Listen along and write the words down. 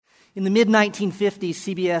In the mid-1950s,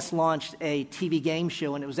 CBS launched a TV game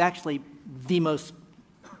show, and it was actually the most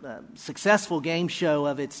successful game show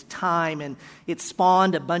of its time, and it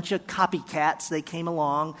spawned a bunch of copycats. They came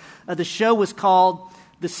along. The show was called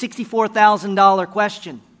The $64,000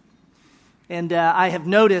 Question. And I have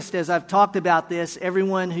noticed as I've talked about this,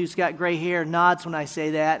 everyone who's got gray hair nods when I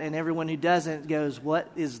say that, and everyone who doesn't goes, "What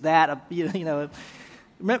is that?" Remember,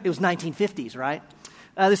 it was 1950s, right?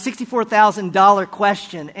 The $64,000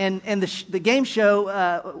 question. And the game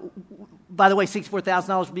show, by the way,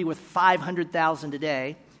 $64,000 would be worth $500,000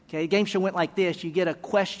 today. Okay, the game show went like this. You get a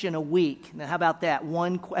question a week. Now, how about that?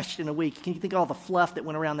 One question a week. Can you think of all the fluff that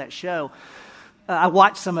went around that show? I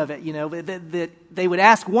watched some of it, that they would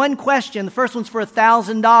ask one question. The first one's for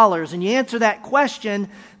 $1,000, and you answer that question,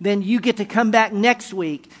 then you get to come back next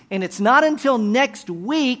week. And it's not until next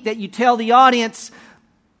week that you tell the audience,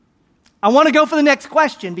 "I want to go for the next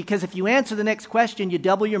question," because if you answer the next question, you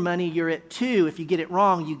double your money, you're at 2. If you get it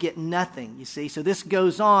wrong, you get nothing, you see. So this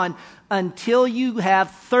goes on until you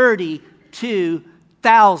have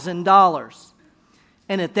 $32,000.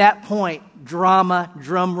 And at that point, drama,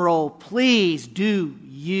 drum roll, please, do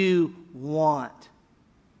you want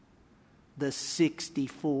the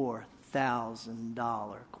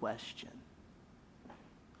 $64,000 question?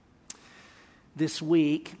 This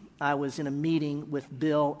week, I was in a meeting with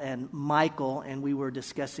Bill and Michael, and we were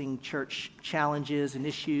discussing church challenges and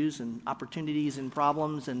issues and opportunities and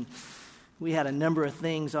problems, and we had a number of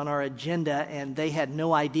things on our agenda, and they had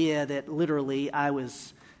no idea that literally I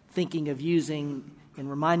was thinking of using and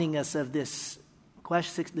reminding us of this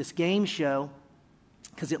game show,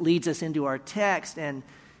 because it leads us into our text. And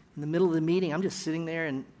in the middle of the meeting, I'm just sitting there,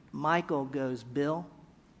 and Michael goes, "Bill,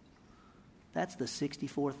 that's the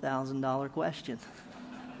 $64,000 question."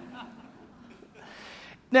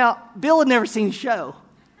 Now, Bill had never seen the show.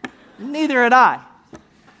 Neither had I.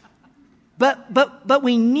 But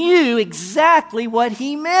we knew exactly what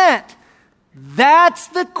he meant. That's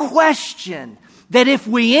the question. That if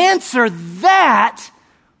we answer that,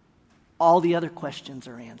 all the other questions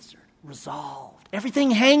are answered, resolved.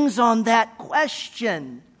 Everything hangs on that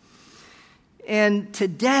question. And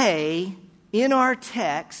today, in our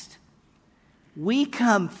text, we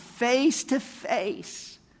come face to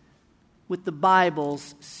face with the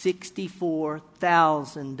Bible's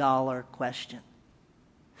 $64,000 question.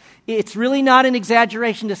 It's really not an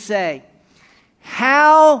exaggeration to say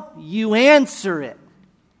how you answer it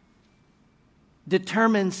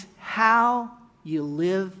determines how you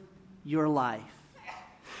live your life.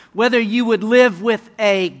 Whether you would live with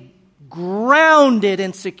a grounded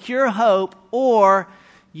and secure hope, or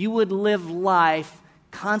you would live life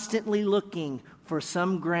constantly looking for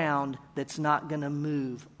some ground that's not going to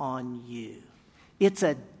move on you. It's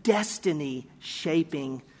a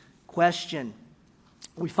destiny-shaping question.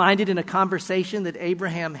 We find it in a conversation that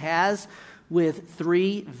Abraham has with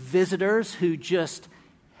 3 visitors who just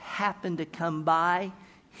happened to come by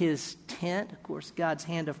his tent. Of course, God's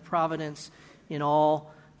hand of providence in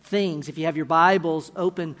all things. If you have your Bibles,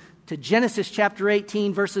 open to Genesis chapter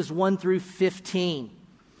 18, verses 1 through 15.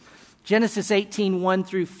 Genesis 18, 1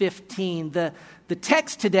 through 15. The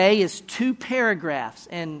text today is 2 paragraphs.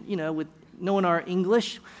 And, with knowing our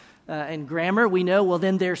English and grammar, we know, well,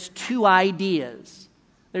 then there's 2 ideas.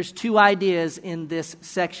 There's 2 ideas in this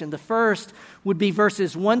section. The first would be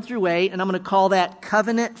verses 1 through 8, and I'm going to call that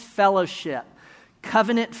covenant fellowship.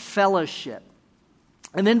 Covenant fellowship.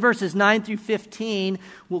 And then verses 9 through 15,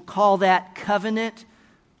 we'll call that covenant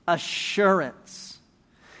assurance.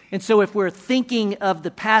 And so if we're thinking of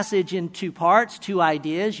the passage in 2 parts, 2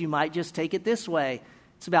 ideas, you might just take it this way.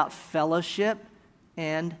 It's about fellowship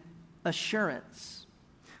and assurance.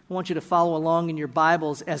 I want you to follow along in your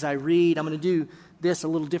Bibles as I read. I'm going to do this a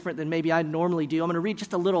little different than maybe I normally do. I'm going to read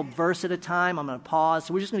just a little verse at a time. I'm going to pause.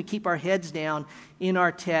 So we're just going to keep our heads down in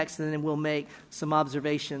our text, and then we'll make some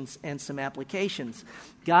observations and some applications.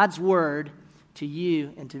 God's word to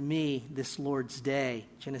you and to me this Lord's day.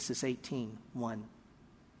 Genesis 18:1.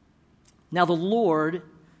 Now the Lord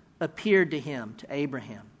appeared to him, to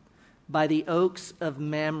Abraham, by the oaks of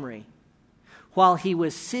Mamre, while he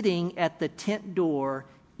was sitting at the tent door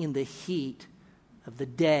in the heat of the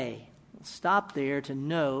day. Stop there to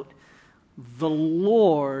note the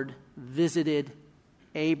Lord visited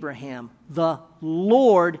Abraham. The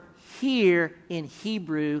Lord here in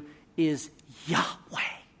Hebrew is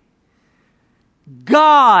Yahweh.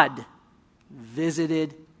 God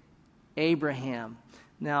visited Abraham.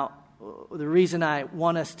 Now, the reason I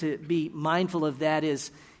want us to be mindful of that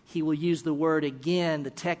is he will use the word again,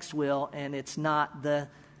 the text will, and it's not the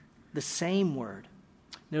same word.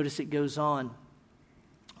 Notice it goes on.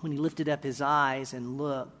 When he lifted up his eyes and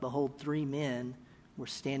looked, behold, 3 men were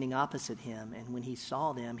standing opposite him. And when he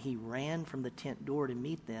saw them, he ran from the tent door to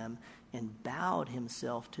meet them and bowed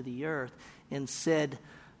himself to the earth and said,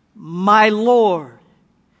 "My Lord,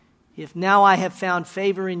 if now I have found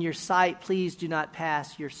favor in your sight, please do not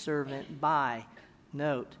pass your servant by."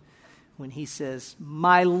 Note, when he says,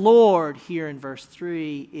 "My Lord," here in verse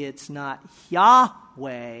 3, it's not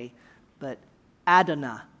Yahweh, but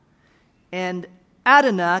Adonai. And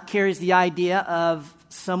Adonai carries the idea of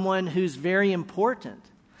someone who's very important,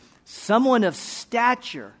 someone of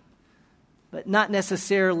stature, but not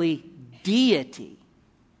necessarily deity.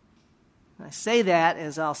 I say that,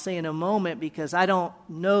 as I'll say in a moment, because I don't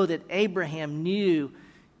know that Abraham knew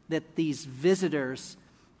that these visitors,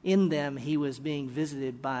 in them, he was being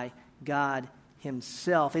visited by God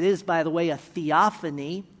himself. It is, by the way, a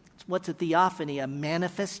theophany. What's a theophany?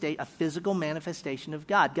 A physical manifestation of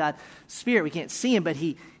God. God's Spirit, we can't see him, but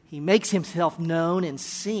he makes himself known and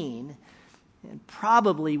seen. And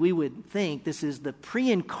probably we would think this is the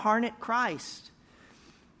pre-incarnate Christ,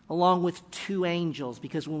 along with 2 angels,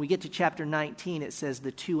 because when we get to chapter 19, it says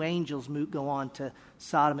the 2 angels go on to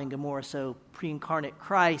Sodom and Gomorrah. So pre-incarnate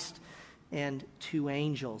Christ and 2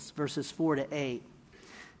 angels. Verses 4 to 8.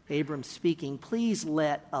 Abram speaking, "Please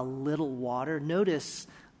let a little water." Notice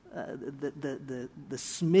the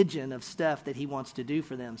smidgen of stuff that he wants to do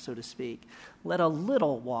for them, so to speak. "Let a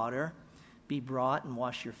little water be brought and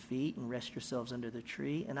wash your feet and rest yourselves under the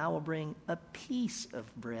tree, and I will bring a piece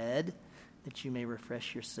of bread that you may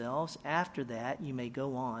refresh yourselves. After that you may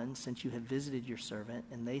go on, since you have visited your servant."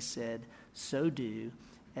 And they said, "So do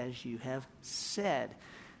as you have said."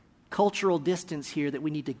 Cultural distance here that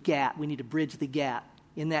we need to bridge the gap.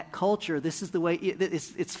 In that culture, this is the way,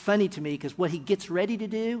 it's funny to me because what he gets ready to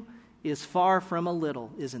do is far from a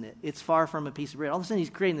little, isn't it? It's far from a piece of bread. All of a sudden he's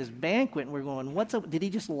creating this banquet and we're going, what's up? Did he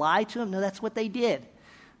just lie to him? No, that's what they did.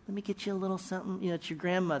 "Let me get you a little something. It's your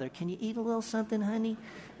grandmother. Can you eat a little something, honey?"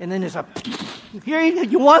 And then there's here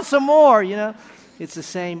you want some more, It's the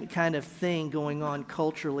same kind of thing going on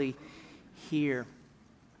culturally here.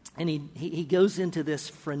 And he goes into this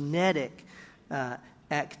frenetic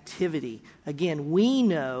activity. Again, we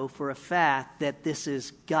know for a fact that this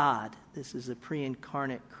is God. This is a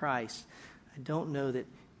pre-incarnate Christ. I don't know that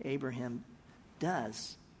Abraham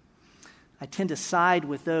does. I tend to side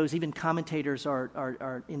with those, even commentators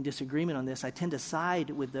are in disagreement on this. I tend to side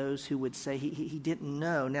with those who would say he didn't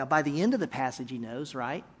know. Now, by the end of the passage, he knows,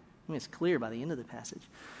 right? It's clear by the end of the passage.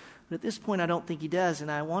 But at this point, I don't think he does.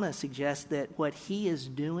 And I want to suggest that what he is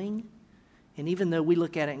doing, and even though we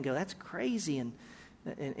look at it and go, that's crazy, and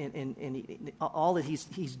all that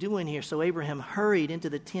he's doing here. So Abraham hurried into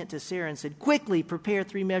the tent to Sarah and said, "Quickly prepare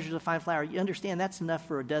 3 measures of fine flour." You understand that's enough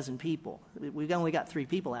for a dozen people. We've only got 3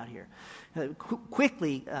 people out here.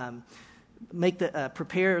 Quickly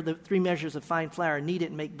prepare the 3 measures of fine flour, knead it,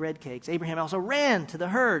 and make bread cakes. Abraham also ran to the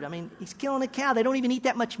herd. He's killing a cow. They don't even eat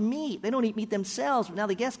that much meat. They don't eat meat themselves. But now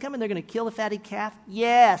the guests come and they're going to kill the fatted calf.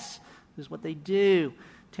 Yes, this is what they do.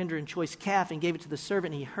 Tender and choice calf, and gave it to the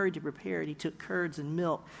servant, and he hurried to prepare it. He took curds and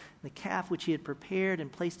milk, the calf which he had prepared, and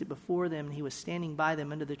placed it before them, and he was standing by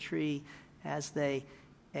them under the tree as they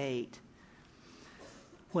ate.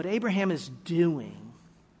 What Abraham is doing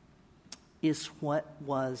is what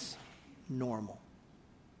was normal.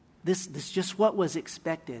 This is just what was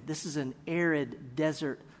expected. This is an arid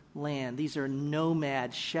desert land. These are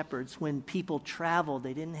nomad shepherds. When people traveled,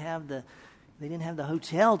 they didn't have the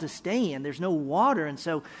hotel to stay in. There's no water. And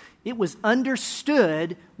so it was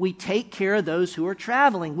understood we take care of those who are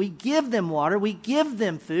traveling. We give them water. We give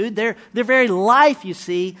them food. Their very life, you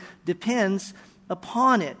see, depends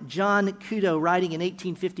upon it. John Couto, writing in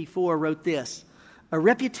 1854, wrote this: "A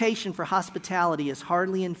reputation for hospitality is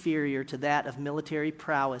hardly inferior to that of military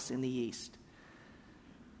prowess in the East.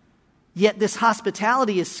 Yet this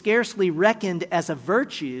hospitality is scarcely reckoned as a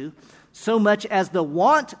virtue, so much as the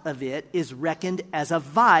want of it is reckoned as a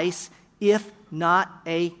vice, if not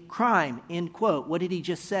a crime." End quote. What did he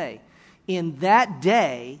just say? In that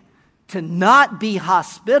day, to not be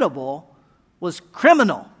hospitable was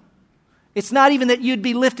criminal. It's not even that you'd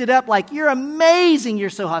be lifted up like, "You're amazing, you're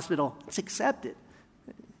so hospitable." It's accepted.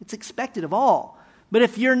 It's expected of all. But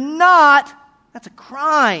if you're not, that's a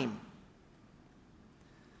crime.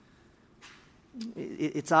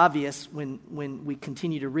 It's obvious when we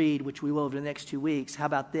continue to read, which we will over the next 2 weeks. How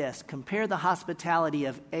about this? Compare the hospitality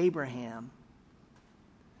of Abraham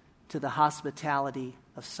to the hospitality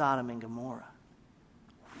of Sodom and Gomorrah.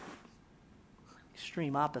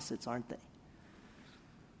 Extreme opposites, aren't they?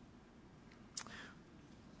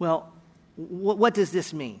 Well, What does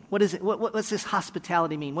this mean? What's this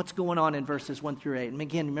hospitality mean? What's going on in verses 1 through 8? And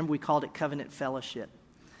again, remember we called it covenant fellowship.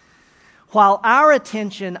 While our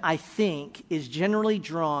attention, I think, is generally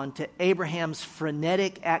drawn to Abraham's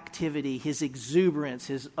frenetic activity, his exuberance,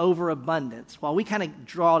 his overabundance, while we kind of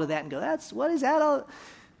draw to that and go, what is that?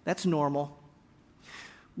 That's normal.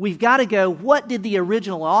 We've got to go, what did the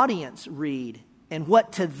original audience read? And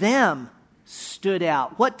what to them stood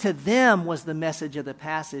out? What to them was the message of the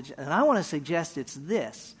passage? And I want to suggest it's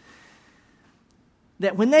this,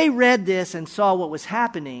 that when they read this and saw what was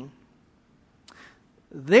happening,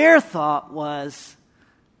 their thought was,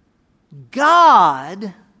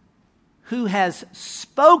 God, who has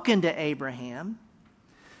spoken to Abraham,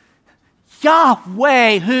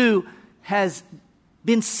 Yahweh, who has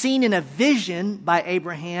been seen in a vision by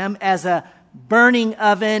Abraham as a burning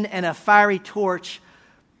oven and a fiery torch,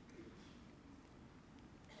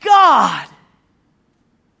 God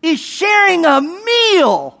is sharing a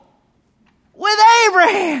meal with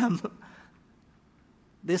Abraham.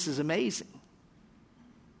 This is amazing.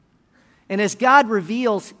 And as God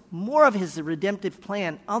reveals more of his redemptive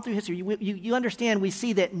plan all through history, you understand, we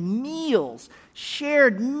see that meals,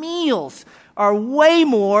 shared meals, are way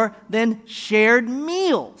more than shared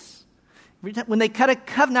meals. When they cut a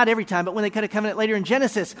covenant, not every time, but when they cut a covenant later in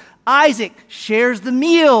Genesis, Isaac shares the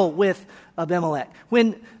meal with Abimelech.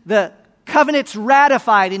 When the covenant's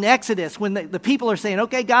ratified in Exodus, when the people are saying,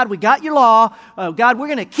 okay, God, we got your law. God, we're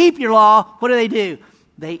going to keep your law. What do?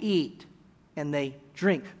 They eat and they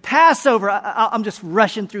drink. Passover, I'm just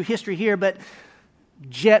rushing through history here, but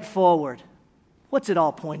jet forward. What's it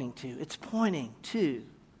all pointing to? It's pointing to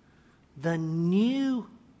the new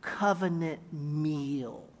covenant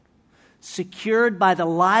meal secured by the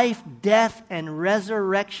life, death, and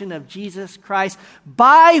resurrection of Jesus Christ,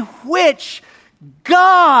 by which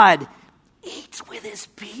God eats with his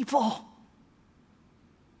people.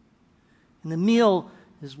 And the meal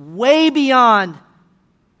is way beyond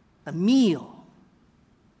a meal.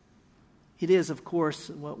 It is, of course,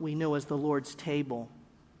 what we know as the Lord's table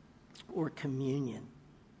or communion.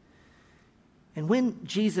 And when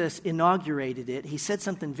Jesus inaugurated it, he said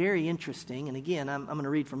something very interesting. And again, I'm going to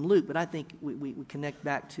read from Luke, but I think we connect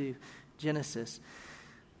back to Genesis.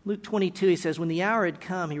 Luke 22, he says, when the hour had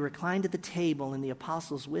come, he reclined at the table and the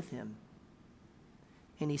apostles with him.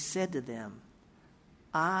 And he said to them,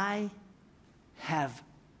 I have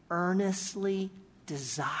earnestly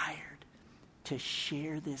desired to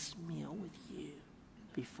share this meal with you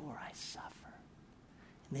before I suffer.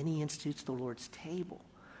 And then he institutes the Lord's table.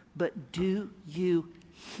 But do you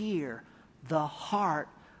hear the heart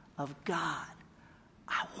of God?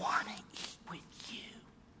 I want to eat with you.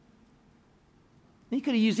 He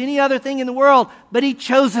could have used any other thing in the world, but he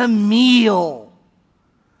chose a meal.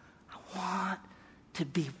 I want to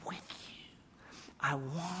be with you. I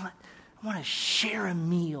want to share a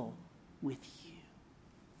meal with you.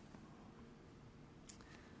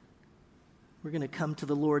 We're going to come to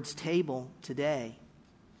the Lord's table today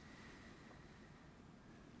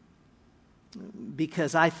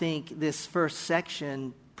because I think this first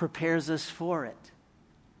section prepares us for it.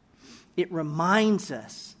 It reminds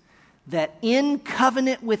us that in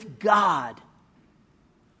covenant with God,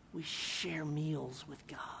 we share meals with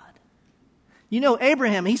God. You know,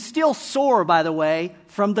 Abraham, he's still sore, by the way,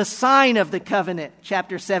 from the sign of the covenant,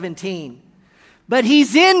 chapter 17. But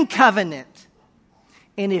he's in covenant.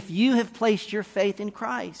 And if you have placed your faith in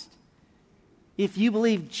Christ, if you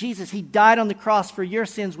believe Jesus, he died on the cross for your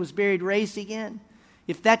sins, was buried, raised again,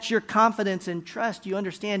 if that's your confidence and trust, you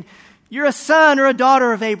understand you're a son or a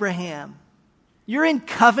daughter of Abraham. You're in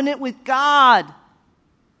covenant with God.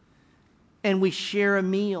 And we share a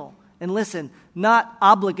meal. And listen, not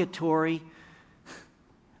obligatory.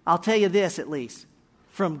 I'll tell you this at least.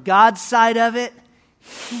 From God's side of it,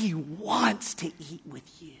 he wants to eat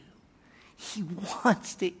with you. He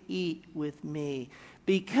wants to eat with me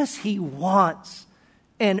because he wants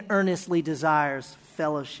and earnestly desires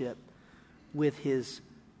fellowship with his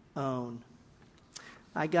own.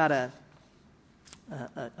 I got a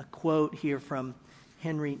quote here from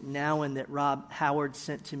Henry Nouwen that Rob Howard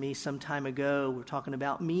sent to me some time ago. We're talking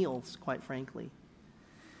about meals, quite frankly.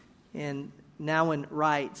 And Nouwen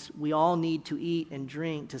writes, we all need to eat and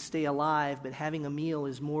drink to stay alive, but having a meal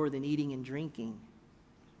is more than eating and drinking.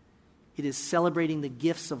 It is celebrating the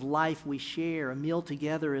gifts of life we share. A meal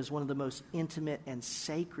together is one of the most intimate and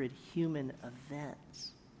sacred human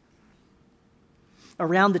events.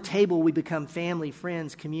 Around the table, we become family,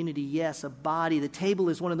 friends, community, yes, a body. The table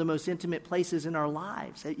is one of the most intimate places in our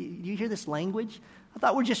lives. You hear this language? I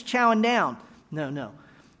thought we're just chowing down. No.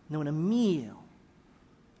 In a meal,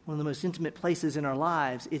 one of the most intimate places in our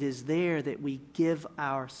lives, it is there that we give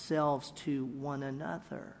ourselves to one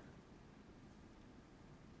another.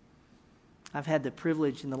 I've had the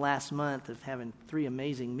privilege in the last month of having 3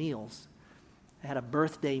 amazing meals. I had a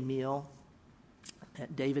birthday meal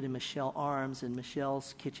at David and Michelle Arms, and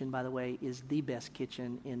Michelle's kitchen, by the way, is the best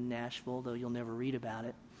kitchen in Nashville, though you'll never read about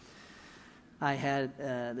it. I had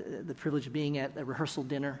the privilege of being at a rehearsal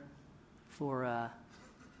dinner for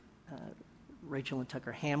Rachel and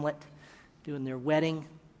Tucker Hamlet, doing their wedding,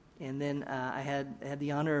 and then I had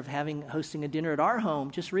the honor of hosting a dinner at our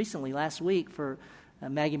home just recently, last week, for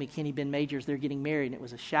Maggie McKinney, Ben Majors. They're getting married, and it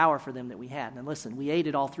was a shower for them that we had. And listen, we ate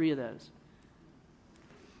at all 3 of those.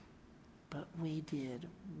 But we did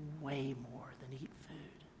way more than eat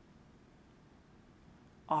food.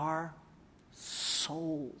 Our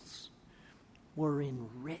souls were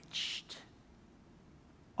enriched.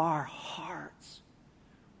 Our hearts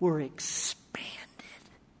were expanded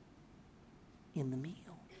in the meal.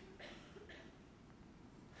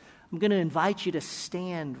 I'm going to invite you to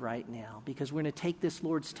stand right now because we're going to take this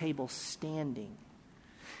Lord's table standing.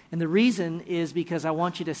 And the reason is because I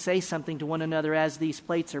want you to say something to one another as these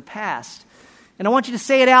plates are passed. And I want you to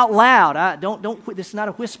say it out loud. This is not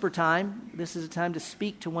a whisper time. This is a time to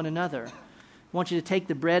speak to one another. I want you to take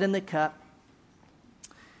the bread and the cup,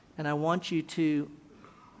 and I want you to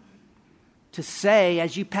say,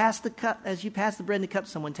 as you pass the bread and the cup to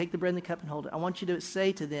someone, take the bread and the cup and hold it. I want you to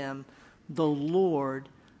say to them, "The Lord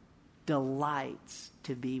delights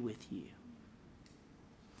to be with you."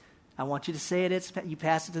 I want you to say it. You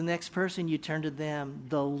pass it to the next person. You turn to them.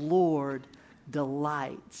 "The Lord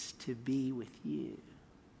delights to be with you."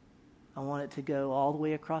 I want it to go all the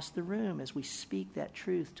way across the room as we speak that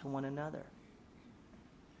truth to one another.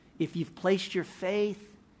 If you've placed your faith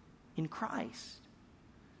in Christ,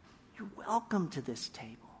 you're welcome to this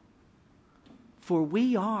table. For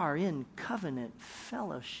we are in covenant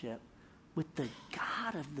fellowship with the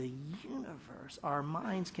God of the universe. Our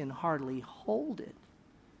minds can hardly hold it.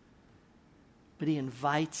 But he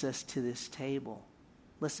invites us to this table.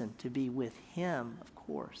 Listen, to be with him, of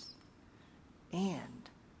course, and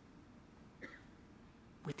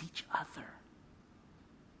with each other.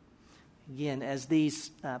 Again, as these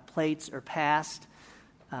plates are passed,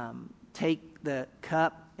 take the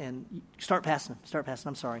cup and start passing.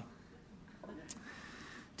 I'm sorry.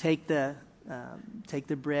 Take the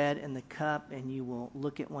bread and the cup, and you will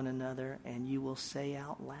look at one another, and you will say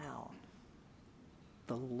out loud,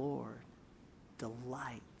 "The Lord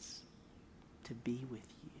delights to be with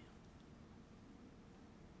you."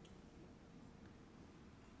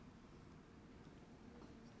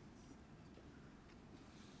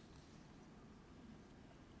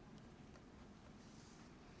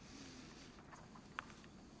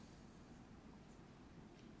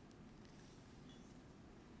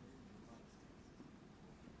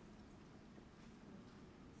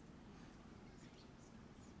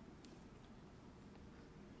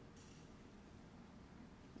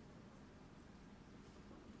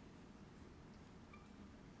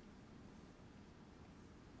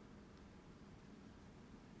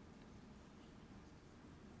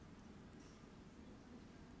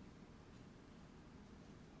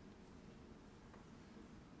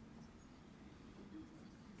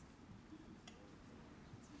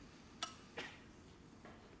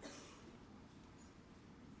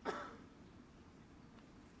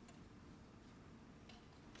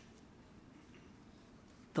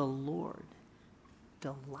 The Lord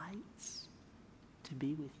delights to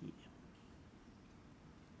be with you.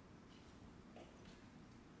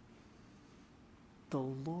 The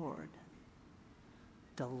Lord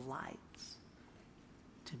delights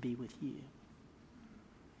to be with you.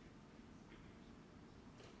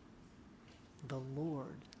 The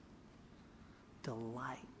Lord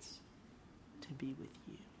delights to be with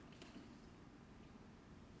you.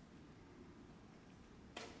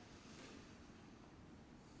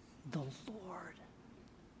 The Lord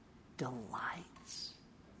delights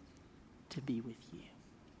to be with you.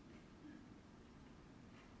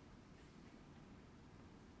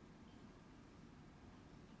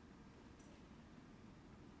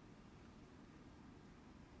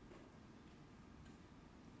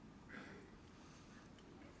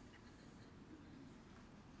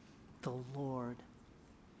 The Lord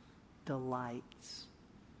delights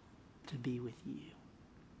to be with you.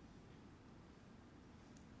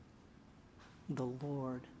 The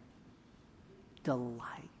Lord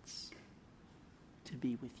delights to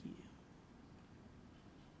be with you.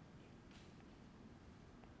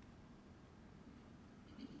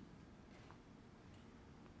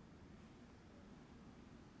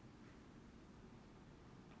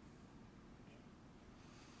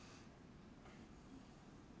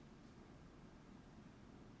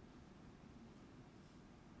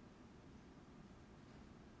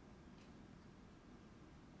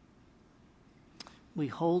 we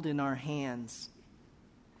hold in our hands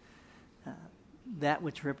that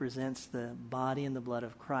which represents the body and the blood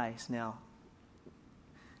of Christ. Now,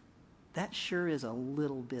 that sure is a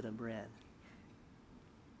little bit of bread.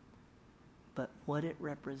 But what it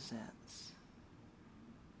represents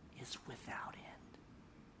is without end.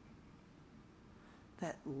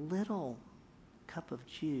 That little cup of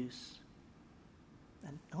juice, I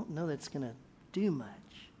don't know that it's going to do much.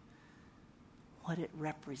 What it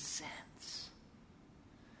represents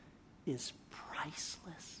is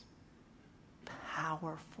priceless,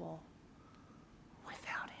 powerful,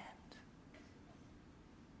 without end.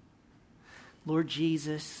 Lord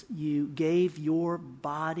Jesus, you gave your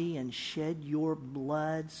body and shed your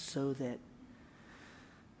blood so that,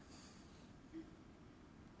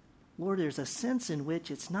 Lord, there's a sense in which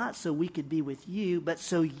it's not so we could be with you, but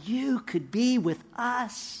so you could be with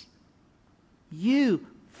us. You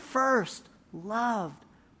first loved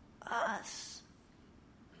us.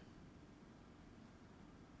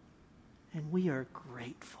 And we are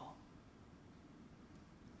grateful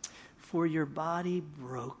for your body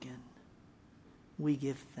broken. We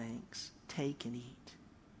give thanks. Take and eat.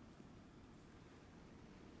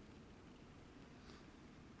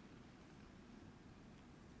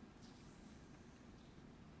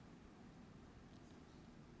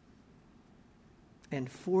 And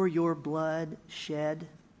for your blood shed,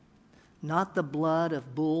 not the blood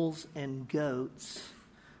of bulls and goats,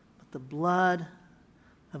 but the blood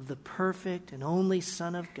of the perfect and only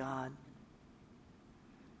Son of God,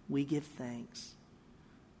 we give thanks.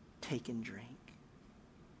 Take and drink.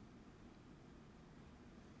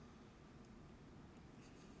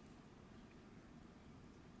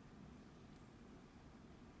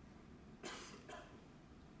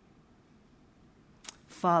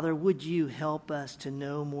 Father, would you help us to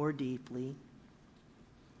know more deeply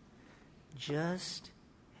just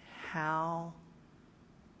how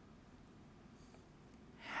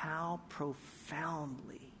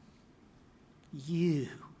profoundly you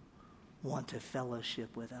want to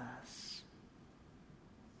fellowship with us.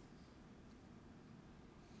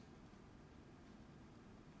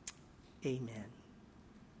 Amen.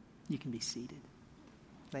 You can be seated.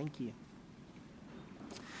 Thank you.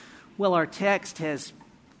 Well, our text has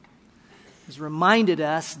reminded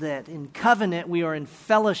us that in covenant we are in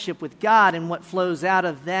fellowship with God, and what flows out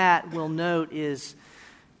of that, we'll note, is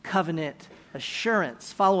covenant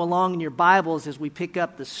assurance. Follow along in your Bibles as we pick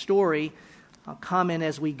up the story. I'll comment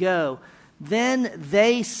as we go. Then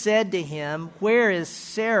they said to him, "Where is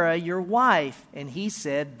Sarah, your wife?" And he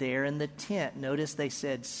said, "There in the tent." Notice they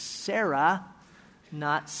said Sarah,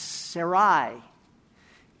 not Sarai.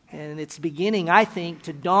 And it's beginning, I think,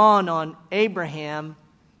 to dawn on Abraham,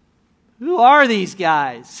 who are these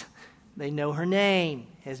guys? They know her name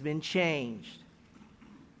has been changed.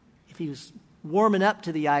 If he was warming up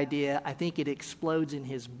to the idea, I think it explodes in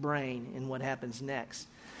his brain in what happens next.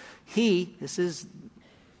 This is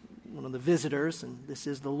one of the visitors, and this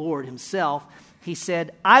is the Lord himself. He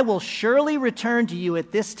said, "I will surely return to you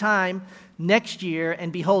at this time next year,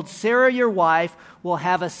 and behold, Sarah your wife will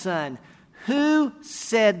have a son." Who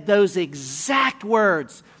said those exact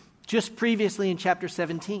words just previously in chapter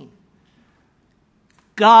 17?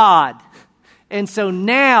 God. And so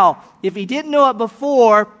now, if he didn't know it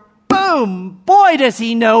before, boom, boy does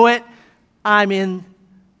he know it. I'm in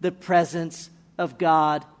the presence of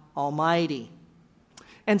God Almighty.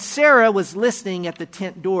 And Sarah was listening at the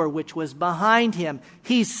tent door, which was behind him.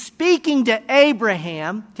 He's speaking to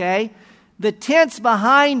Abraham, okay? The tent's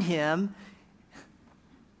behind him,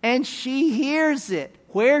 and she hears it.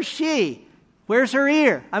 Where's she? Where's her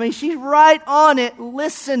ear? I mean, she's right on it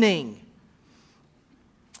listening.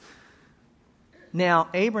 Now,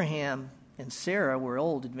 Abraham and Sarah were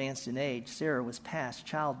old, advanced in age. Sarah was past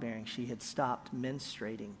childbearing. She had stopped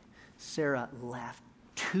menstruating. Sarah laughed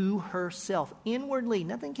to herself, inwardly.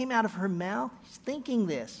 Nothing came out of her mouth. She's thinking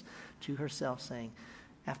this to herself, saying,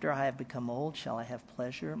 "After I have become old, shall I have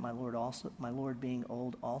pleasure, my Lord being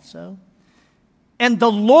old also?" And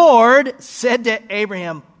the Lord said to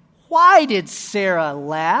Abraham, "Why did Sarah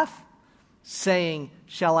laugh, saying,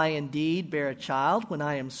 'Shall I indeed bear a child when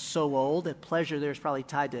I am so old?'" That pleasure there is probably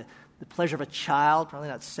tied to the pleasure of a child, probably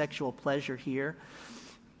not sexual pleasure here.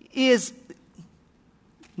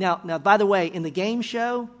 Now, by the way, in the game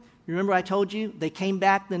show, remember I told you, they came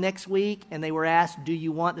back the next week and they were asked, "Do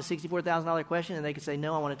you want the $64,000 question?" And they could say,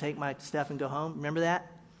 "No, I want to take my stuff and go home." Remember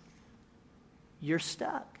that? You're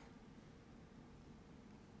stuck.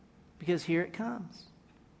 Because here it comes.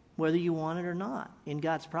 Whether you want it or not. In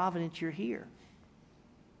God's providence, you're here.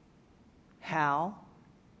 How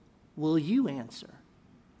will you answer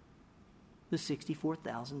the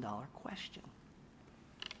 $64,000 question?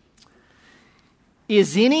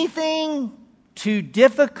 Is anything too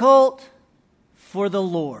difficult for the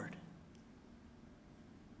Lord?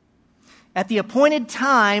 At the appointed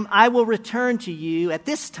time, I will return to you at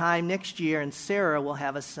this time next year, and Sarah will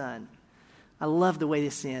have a son. I love the way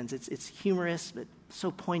this ends. It's humorous, but so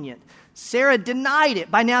poignant. Sarah denied it.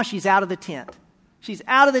 By now, she's out of the tent. She's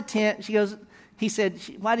out of the tent. He said,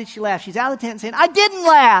 why did she laugh? She's out of the tent saying, I didn't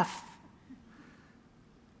laugh.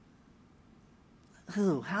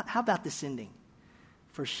 Ooh, how about this ending?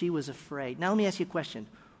 For she was afraid. Now, let me ask you a question.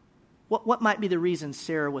 What might be the reason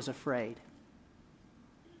Sarah was afraid?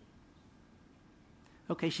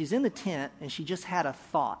 Okay, she's in the tent, and she just had a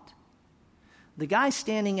thought. The guy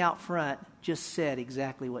standing out front just said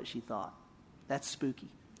exactly what she thought. That's spooky.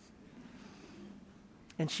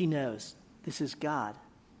 And she knows this is God,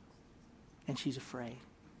 and she's afraid.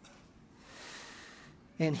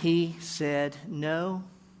 And he said, no,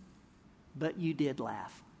 but you did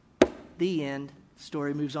laugh. The end.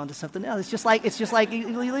 Story moves on to something else. It's just like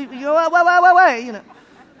you go, wait, you know.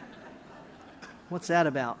 What's that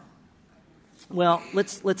about? Well,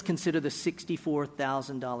 let's consider the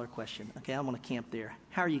 $64,000 question. Okay, I'm going to camp there.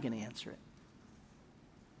 How are you going to answer it?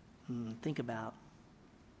 Think about.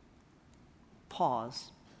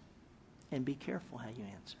 Pause and be careful how you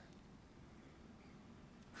answer.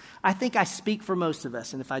 I think I speak for most of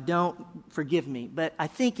us, and if I don't, forgive me. But I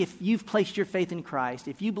think if you've placed your faith in Christ,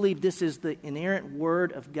 if you believe this is the inerrant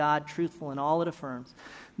word of God, truthful in all it affirms,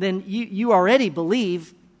 then you already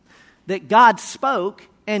believe that God spoke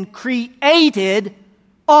and created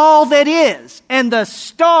all that is. And the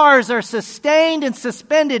stars are sustained and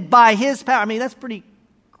suspended by His power. I mean, that's pretty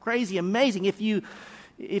crazy, amazing. If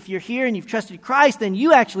you're here and you've trusted Christ, then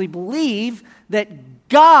you actually believe that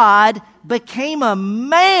God became a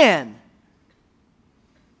man,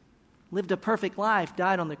 lived a perfect life,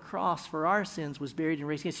 died on the cross for our sins, was buried and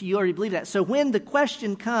raised again. So you already believe that. So when the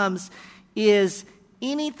question comes, is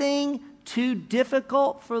anything too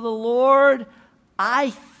difficult for the Lord? I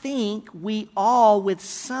think we all, with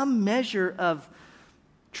some measure of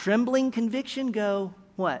trembling conviction, go,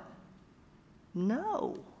 what?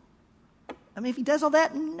 No. I mean, if He does all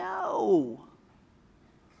that, no.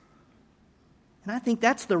 And I think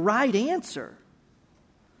that's the right answer.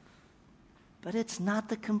 But it's not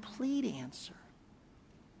the complete answer.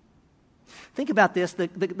 Think about this.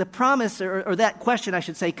 The promise, or that question, I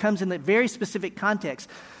should say, comes in a very specific context.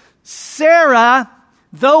 Sarah,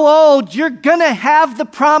 though old, you're going to have the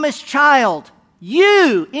promised child.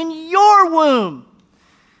 You, in your womb.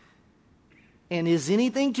 And is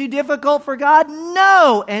anything too difficult for God?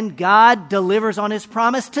 No. And God delivers on His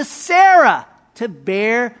promise to Sarah to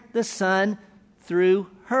bear the son through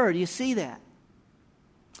her. Do you see that?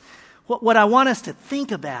 What I want us to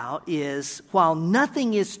think about is, while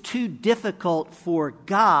nothing is too difficult for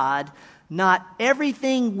God, not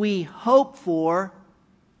everything we hope for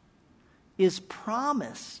is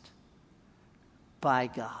promised by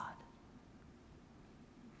God.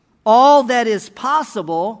 All that is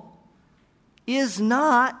possible is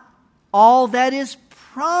not all that is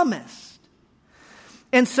promised.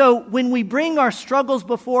 And so when we bring our struggles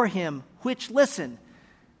before Him, which, listen,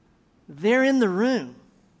 they're in the room.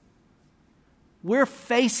 We're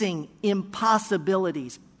facing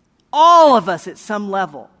impossibilities. All of us at some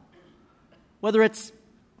level. Whether it's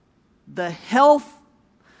the health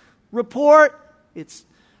report, it's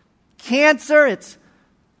cancer, it's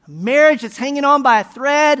a marriage that's hanging on by a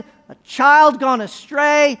thread, a child gone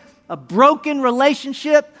astray, a broken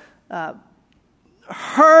relationship,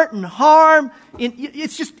 hurt and harm.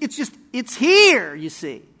 It's here, you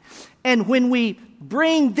see. And when we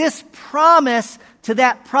bring this promise to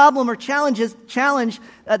that problem or challenge,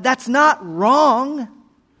 that's not wrong,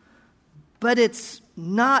 but it's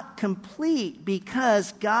not complete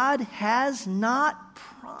because God has not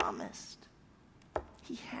promised.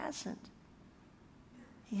 He hasn't.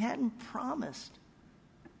 He hadn't promised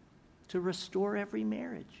to restore every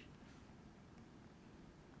marriage,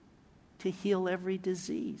 to heal every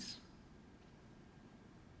disease,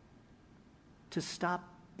 to stop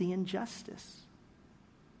the injustice.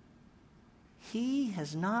 He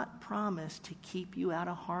has not promised to keep you out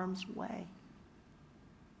of harm's way.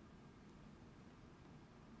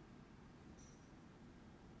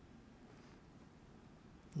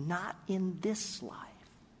 Not in this life.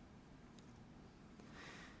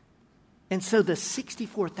 And so the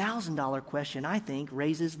 $64,000 question, I think,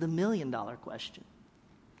 raises the $1 million question.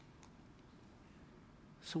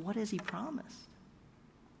 So what has He promised?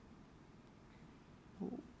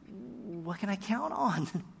 What can I count on?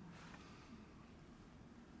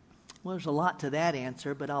 Well, there's a lot to that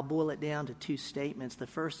answer, but I'll boil it down to two statements. The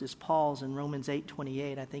first is Paul's in Romans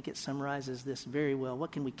 8:28. I think it summarizes this very well.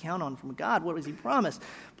 What can we count on from God? What has he promised?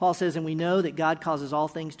 Paul says, and we know that God causes all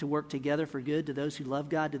things to work together for good to those who love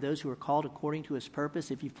God, to those who are called according to his purpose.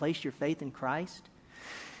 If you've placed your faith in Christ,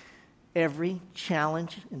 every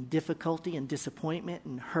challenge and difficulty and disappointment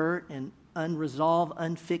and hurt and unresolved,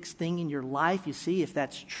 unfixed thing in your life, you see, if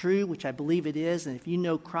that's true, which I believe it is, and if you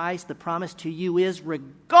know Christ, the promise to you is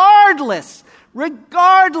regardless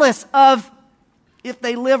of if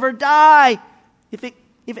they live or die, if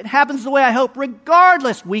it happens the way I hope,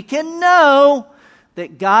 regardless, we can know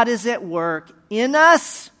that God is at work in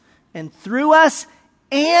us and through us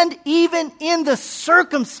and even in the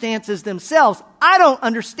circumstances themselves. I don't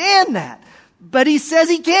understand that, but he says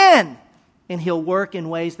he can. And he'll work in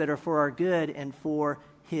ways that are for our good and for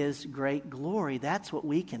his great glory. That's what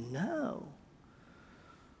we can know.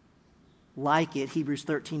 Like it, Hebrews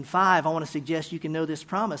 13:5, I want to suggest you can know this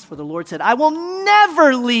promise. For the Lord said, I will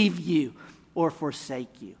never leave you or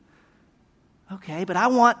forsake you. Okay, but I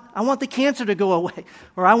want the cancer to go away,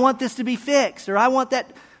 or I want this to be fixed, or I want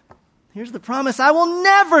that. Here's the promise, I will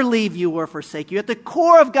never leave you or forsake you. At the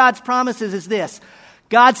core of God's promises is this.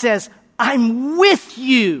 God says, I'm with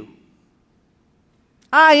you.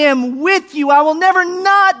 I am with you. I will never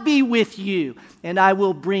not be with you. And I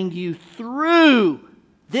will bring you through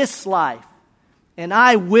this life. And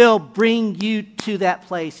I will bring you to that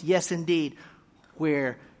place, yes indeed,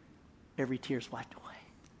 where every tear is wiped away.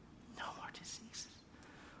 No more diseases.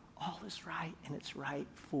 All is right, and it's right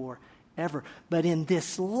forever. But in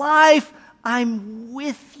this life, I'm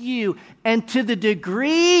with you. And to the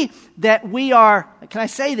degree that we are, can I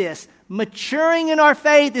say this? Maturing in our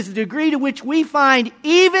faith is the degree to which we find,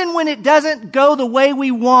 even when it doesn't go the way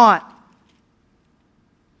we want,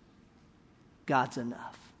 God's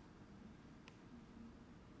enough.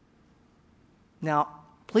 Now,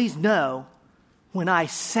 please know, when I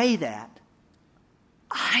say that,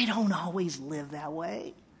 I don't always live that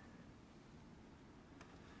way.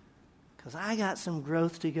 Because I got some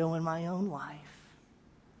growth to go in my own life.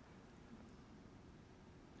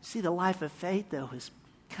 See, the life of faith, though, is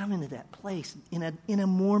coming to that place in a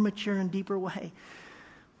more mature and deeper way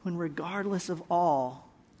when, regardless of all,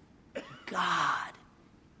 God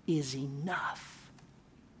is enough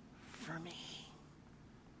for me.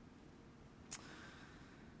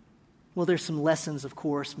 Well, there's some lessons, of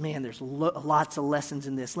course. Man, there's lots of lessons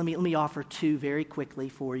in this. Let me offer two very quickly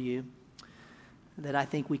for you that I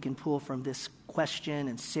think we can pull from this question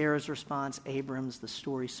and Sarah's response, Abram's, the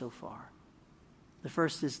story so far. The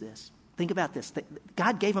first is this. Think about this.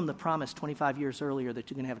 God gave them the promise 25 years earlier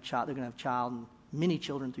that you're going to have a child. They're going to have a child and many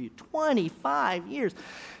children through you. 25 years.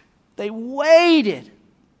 They waited.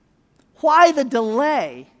 Why the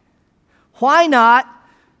delay? Why not?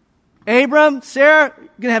 Abram, Sarah, you're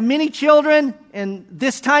going to have many children, and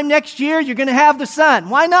this time next year, you're going to have the son.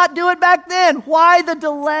 Why not do it back then? Why the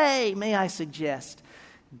delay? May I suggest?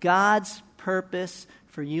 God's purpose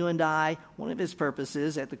for you and I, one of his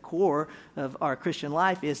purposes at the core of our Christian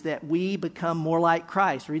life is that we become more like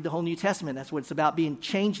Christ. Read the whole New Testament. That's what it's about, being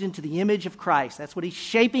changed into the image of Christ. That's what he's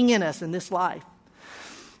shaping in us in this life.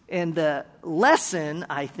 And the lesson,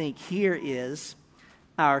 I think, here is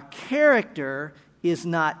our character is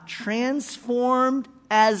not transformed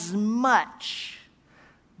as much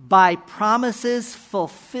by promises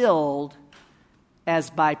fulfilled as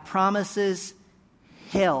by promises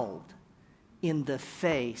held in the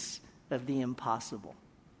face of the impossible.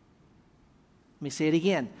 Let me say it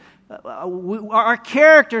again. Our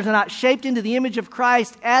characters are not shaped into the image of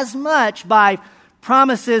Christ as much by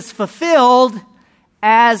promises fulfilled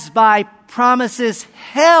as by promises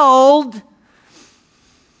held,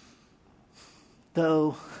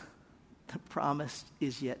 though the promise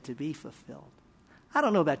is yet to be fulfilled. I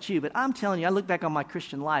don't know about you, but I'm telling you, I look back on my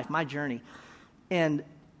Christian life, my journey, and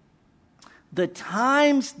the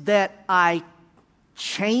times that I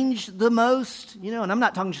changed the most, and I'm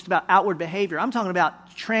not talking just about outward behavior, I'm talking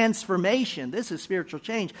about transformation. This is spiritual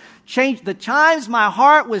change. The times my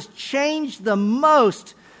heart was changed the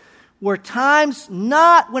most were times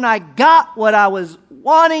not when I got what I was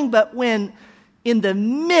wanting, but when in the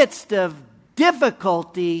midst of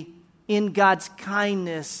difficulty, in God's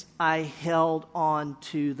kindness, I held on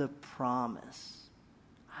to the promise.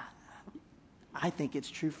 I think it's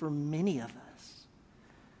true for many of us.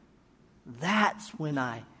 That's when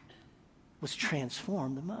I was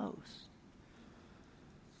transformed the most.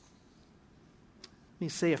 Let me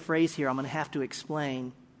say a phrase here I'm going to have to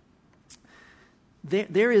explain.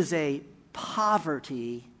 There is a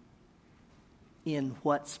poverty in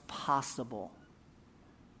what's possible.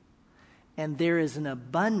 and there is an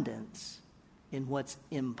abundance in what's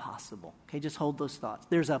impossible. Okay, just hold those thoughts.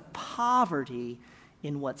 There's a poverty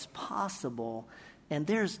in what's possible, and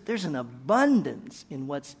there's an abundance in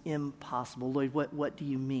what's impossible. Lloyd, what do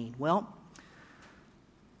you mean? Well,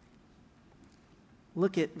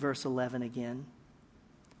 look at verse 11 again.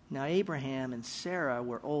 Now Abraham and Sarah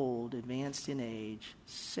were old, advanced in age.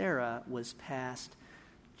 Sarah was past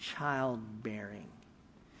childbearing.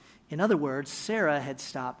 In other words, Sarah had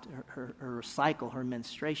stopped her cycle, her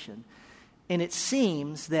menstruation. And it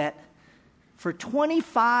seems that for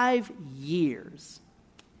 25 years,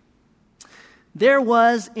 there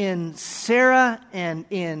was in Sarah and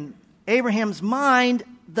in Abraham's mind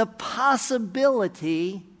the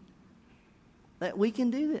possibility that we can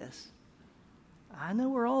do this. I know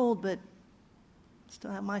we're old, but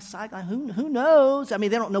still have my cycle. Who knows? I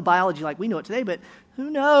mean, they don't know biology like we know it today, but who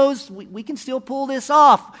knows? We can still pull this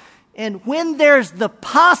off. And when there's the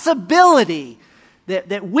possibility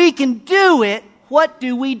that we can do it, what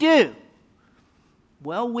do?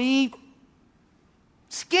 Well, we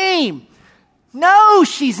scheme. No,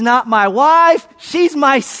 she's not my wife. She's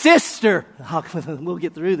my sister. We'll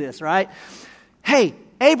get through this, right? Hey,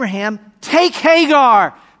 Abraham, take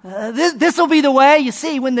Hagar. This will be the way. You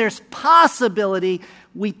see, when there's possibility,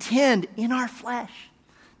 we tend in our flesh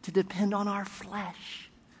to depend on our flesh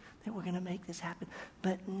that we're going to make this happen.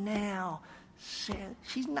 But now, Sarah,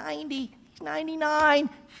 she's 90, she's 99.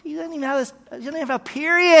 She doesn't even have a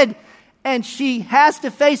period. And she has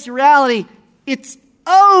to face the reality. It's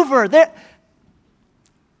over.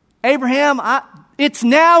 Abraham, it's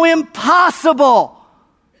now impossible.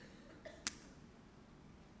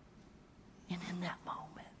 And in that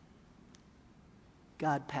moment,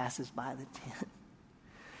 God passes by the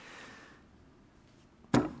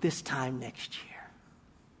tent. This time next year.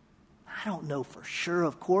 I don't know for sure,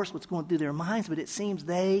 of course, what's going through their minds, but it seems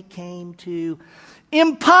they came to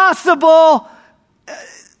impossible.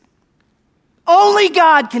 Only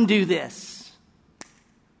God can do this.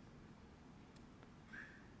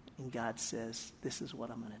 And God says, this is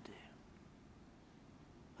what I'm going to do.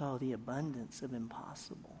 Oh, the abundance of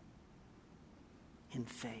impossible in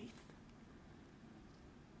faith.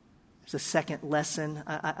 There's a second lesson.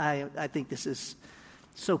 I think this is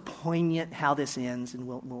so poignant how this ends, and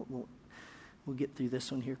we'll get through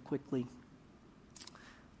this one here quickly.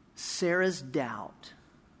 Sarah's doubt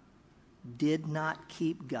did not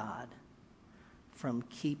keep God from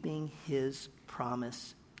keeping his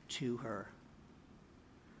promise to her.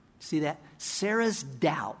 See that? Sarah's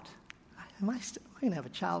doubt. Am I going to have a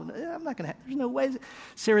child? I'm not going to have. There's no way.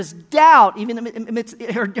 Sarah's doubt, even amidst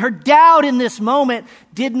her doubt in this moment,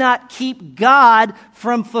 did not keep God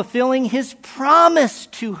from fulfilling his promise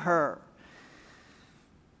to her.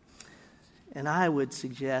 And I would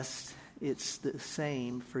suggest it's the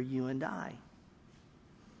same for you and I.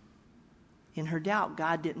 In her doubt,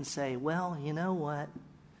 God didn't say, well, you know what?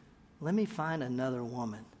 Let me find another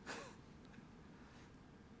woman.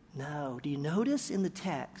 No. Do you notice in the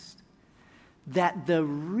text that the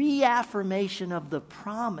reaffirmation of the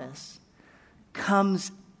promise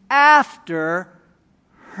comes after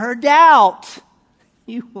her doubt?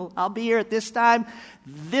 I'll be here at this time,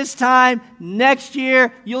 next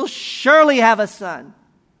year, you'll surely have a son.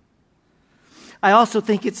 I also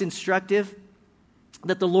think it's instructive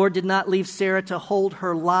that the Lord did not leave Sarah to hold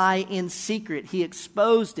her lie in secret. He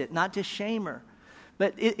exposed it, not to shame her.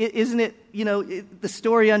 But isn't it, the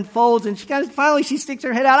story unfolds and finally she sticks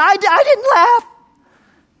her head out. I didn't laugh.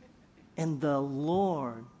 And the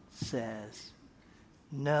Lord says,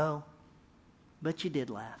 no, but you did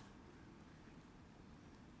laugh.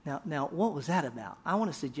 Now, what was that about? I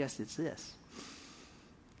want to suggest it's this.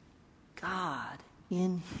 God,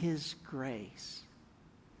 in his grace,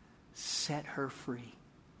 set her free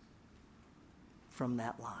from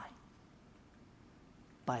that lie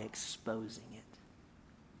by exposing it.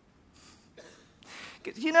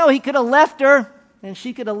 Because, he could have left her and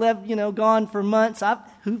she could have left, gone for months.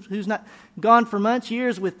 Who's not gone for months,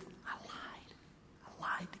 years with, I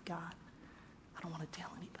lied to God. I don't want to tell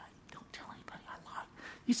anybody. Don't tell anybody I lied.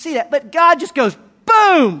 You see that? But God just goes,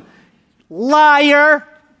 boom, liar,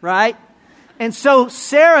 right? And so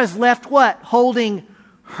Sarah's left what? Holding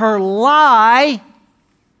her lie.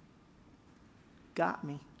 Got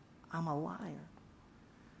me. I'm a liar.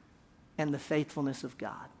 And the faithfulness of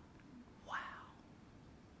God. Wow.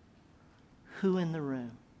 Who in the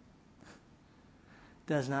room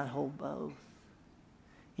does not hold both?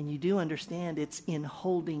 And you do understand it's in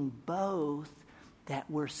holding both that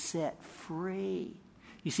we're set free.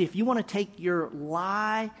 You see, if you want to take your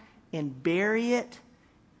lie and bury it,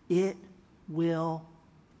 it will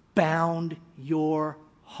bound your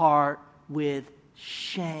heart with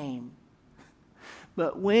shame.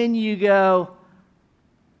 But when you go,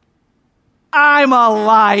 I'm a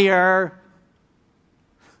liar,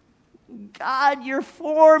 God, you're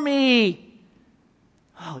for me.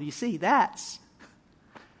 Oh, you see,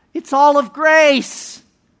 it's all of grace.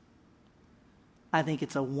 I think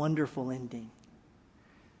it's a wonderful ending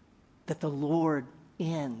that the Lord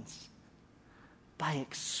ends by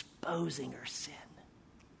exposing her sin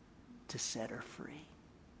to set her free.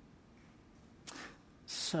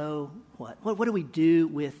 So what? What do we do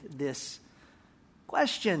with this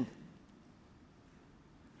question?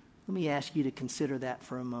 Let me ask you to consider that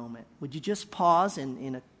for a moment. Would you just pause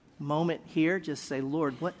in a moment here, just say,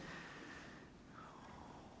 Lord, what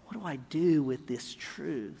do I do with this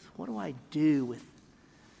truth? What do I do with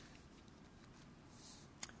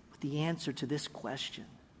the answer to this question?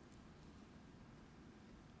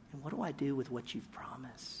 And what do I do with what you've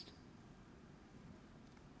promised?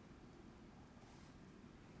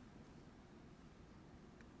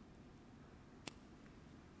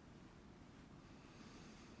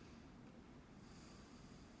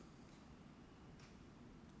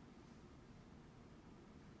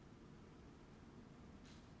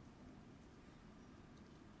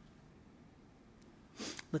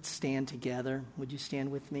 Let's stand together. Would you stand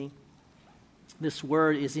with me? This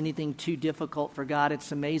word, is anything too difficult for God? It's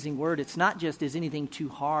an amazing word. It's not just, is anything too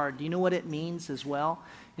hard? Do you know what it means as well?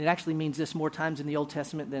 It actually means this more times in the Old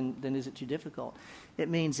Testament than is it too difficult. It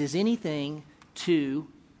means, is anything too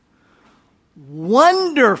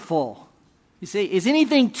wonderful? You see, is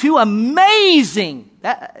anything too amazing?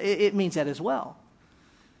 It means that as well.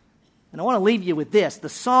 And I want to leave you with this. The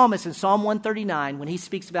psalmist in Psalm 139, when he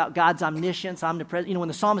speaks about God's omniscience, omnipresence, when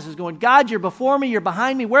the psalmist is going, God, you're before me, you're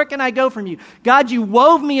behind me, where can I go from you? God, you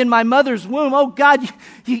wove me in my mother's womb. Oh, God,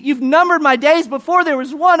 you've numbered my days before there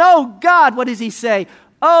was one. Oh, God, what does he say?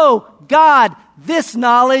 Oh, God, this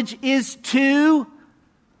knowledge is too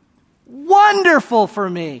wonderful for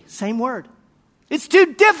me. Same word. It's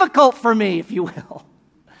too difficult for me, if you will.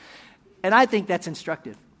 And I think that's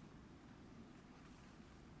instructive.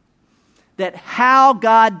 That how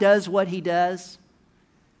God does what he does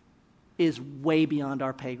is way beyond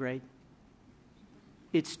our pay grade.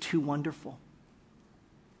 It's too wonderful.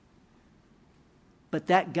 But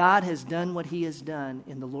that God has done what he has done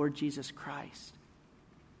in the Lord Jesus Christ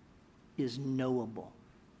is knowable,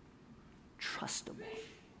 trustable,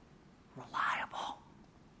 reliable,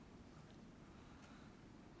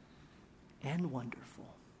 and wonderful.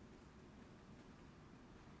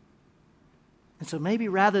 And so maybe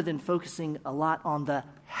rather than focusing a lot on the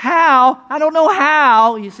how, I don't know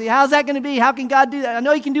how, you see, how's that going to be? How can God do that? I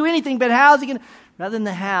know he can do anything, but how's he going to? Rather than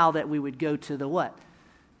the how, that we would go to the what?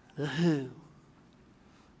 The who.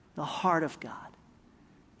 The heart of God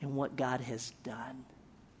and what God has done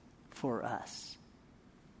for us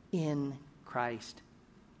in Christ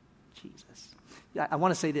Jesus. I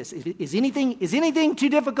want to say this. Is anything too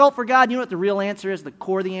difficult for God? You know what the real answer is? The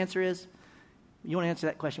core of the answer is? You want to answer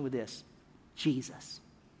that question with this. Jesus.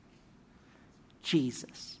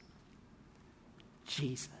 Jesus.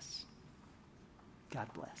 Jesus. God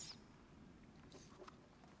bless.